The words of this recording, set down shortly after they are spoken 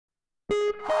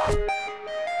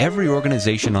Every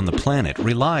organization on the planet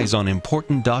relies on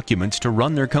important documents to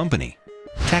run their company.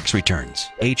 Tax returns,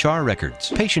 HR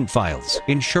records, patient files,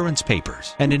 insurance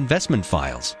papers, and investment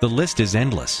files. The list is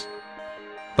endless.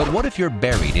 But what if you're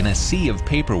buried in a sea of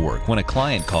paperwork when a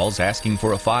client calls asking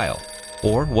for a file?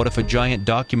 Or what if a giant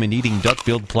document-eating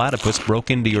duck-billed platypus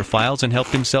broke into your files and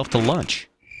helped himself to lunch?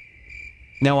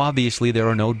 Now, obviously, there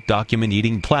are no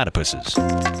document-eating platypuses.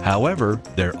 However,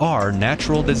 there are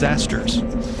natural disasters,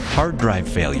 hard drive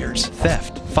failures,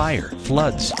 theft, fire,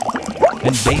 floods,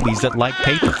 and babies that like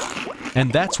paper.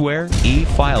 And that's where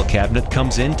eFile Cabinet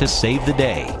comes in to save the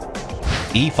day.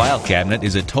 eFile Cabinet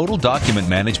is a total document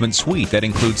management suite that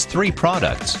includes 3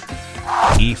 products.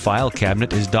 eFile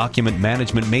Cabinet is document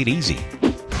management made easy.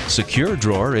 Secure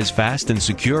Drawer is fast and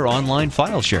secure online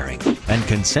file sharing, and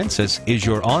Consensus is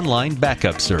your online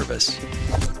backup service.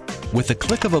 With the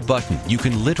click of a button, you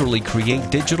can literally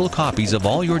create digital copies of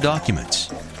all your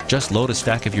documents. Just load a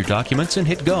stack of your documents and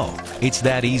hit go. It's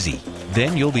that easy.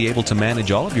 Then you'll be able to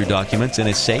manage all of your documents in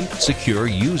a safe, secure,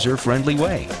 user-friendly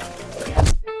way.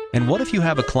 And what if you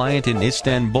have a client in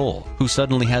Istanbul who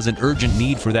suddenly has an urgent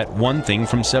need for that one thing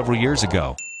from several years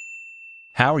ago?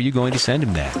 How are you going to send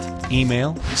him that?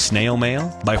 Email? Snail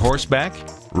mail? By horseback?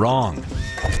 Wrong.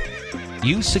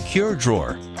 Use Secure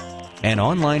Drawer, an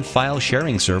online file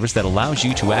sharing service that allows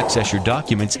you to access your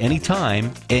documents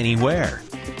anytime, anywhere.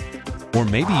 Or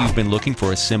maybe you've been looking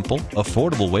for a simple,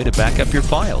 affordable way to back up your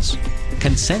files.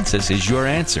 Consensus is your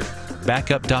answer.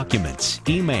 Backup documents,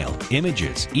 email,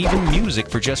 images, even music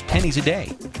for just pennies a day.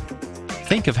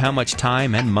 Think of how much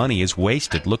time and money is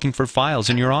wasted looking for files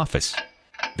in your office.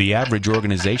 The average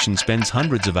organization spends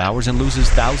hundreds of hours and loses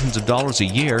thousands of dollars a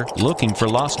year looking for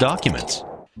lost documents.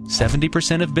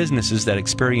 70% of businesses that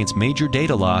experience major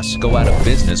data loss Go out of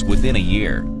business within a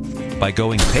year. By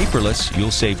going paperless,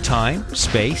 you'll save time,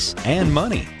 space, and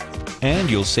money. And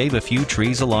you'll save a few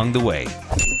trees along the way.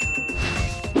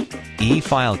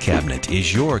 eFile Cabinet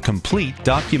is your complete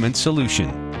document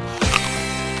solution.